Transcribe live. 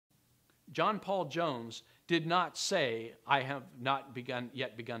John Paul Jones did not say, "I have not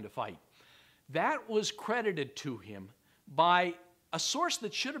yet begun to fight." That was credited to him by a source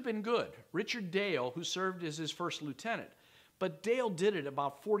that should have been good, Richard Dale, who served as his first lieutenant. But Dale did it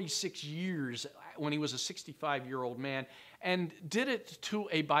about 46 years when he was a 65-year-old man, and did it to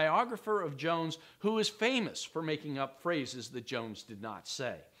a biographer of Jones who is famous for making up phrases that Jones did not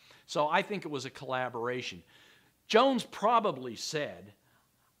say. So I think it was a collaboration. Jones probably said,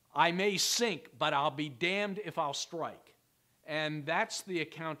 "I may sink, but I'll be damned if I'll strike." And that's the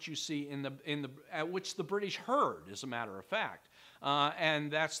account you see which the British heard, as a matter of fact.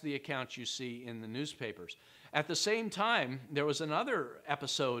 And that's the account you see in the newspapers. At the same time, there was another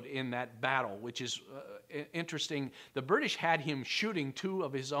episode in that battle, which is interesting. The British had him shooting 2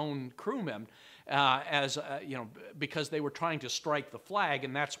 of his own crewmen because they were trying to strike the flag,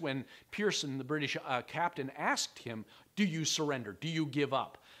 and that's when Pearson, the British captain, asked him, "Do you surrender? Do you give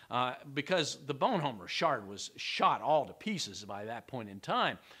up?" Because the Bonhomme Richard was shot all to pieces by that point in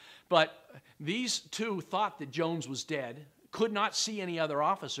time. But these 2 thought that Jones was dead, could not see any other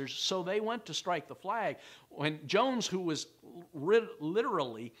officers, so they went to strike the flag. When Jones, who was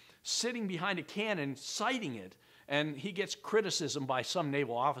literally sitting behind a cannon, sighting it, and he gets criticism by some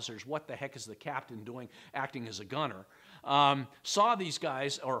naval officers, what the heck is the captain doing acting as a gunner, saw these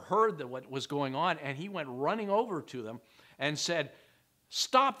guys or heard what was going on, and he went running over to them and said,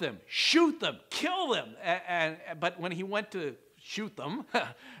 "Stop them, shoot them, kill them." But when he went to shoot them,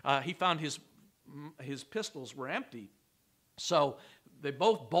 he found his pistols were empty. So they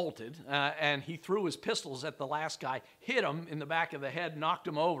both bolted, and he threw his pistols at the last guy, hit him in the back of the head, knocked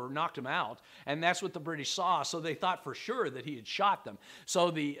him over, knocked him out, and that's what the British saw. So they thought for sure that he had shot them.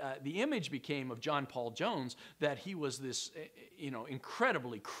 So the image became of John Paul Jones that he was this,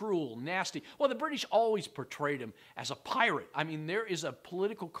 incredibly cruel, nasty. Well, the British always portrayed him as a pirate. I mean, there is a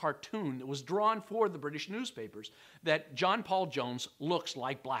political cartoon that was drawn for the British newspapers that John Paul Jones looks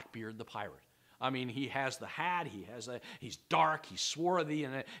like Blackbeard the pirate. I mean, he has the hat, he's dark, he's swarthy,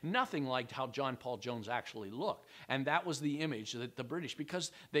 and nothing like how John Paul Jones actually looked. And that was the image that the British,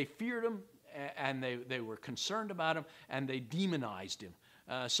 because they feared him and they were concerned about him, and they demonized him.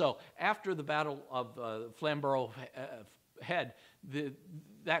 So after the Battle of Flamborough Head,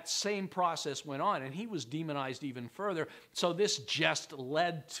 that same process went on, and he was demonized even further. So this just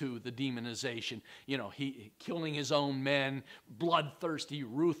led to the demonization, he killing his own men, bloodthirsty,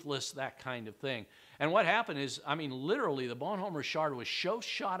 ruthless, that kind of thing. And what happened is, I mean, literally, the Bonhomme Richard was so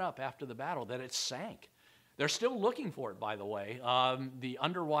shot up after the battle that it sank. They're still looking for it, by the way. The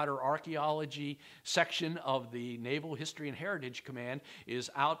underwater archaeology section of the Naval History and Heritage Command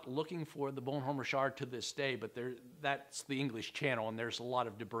is out looking for the Bonhomme Richard to this day, but that's the English Channel, and there's a lot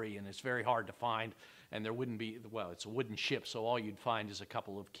of debris, and it's very hard to find, and there wouldn't be, well, it's a wooden ship, so all you'd find is a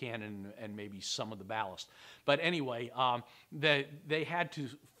couple of cannon and maybe some of the ballast. But anyway, they had to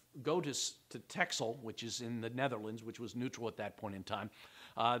go to Texel, which is in the Netherlands, which was neutral at that point in time.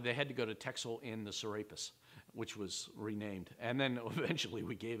 They had to go to Texel in the Serapis, which was renamed. And then eventually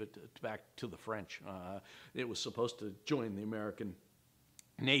we gave it back to the French. It was supposed to join the American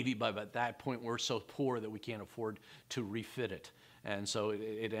Navy, but at that point we're so poor that we can't afford to refit it. And so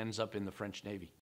it ends up in the French Navy.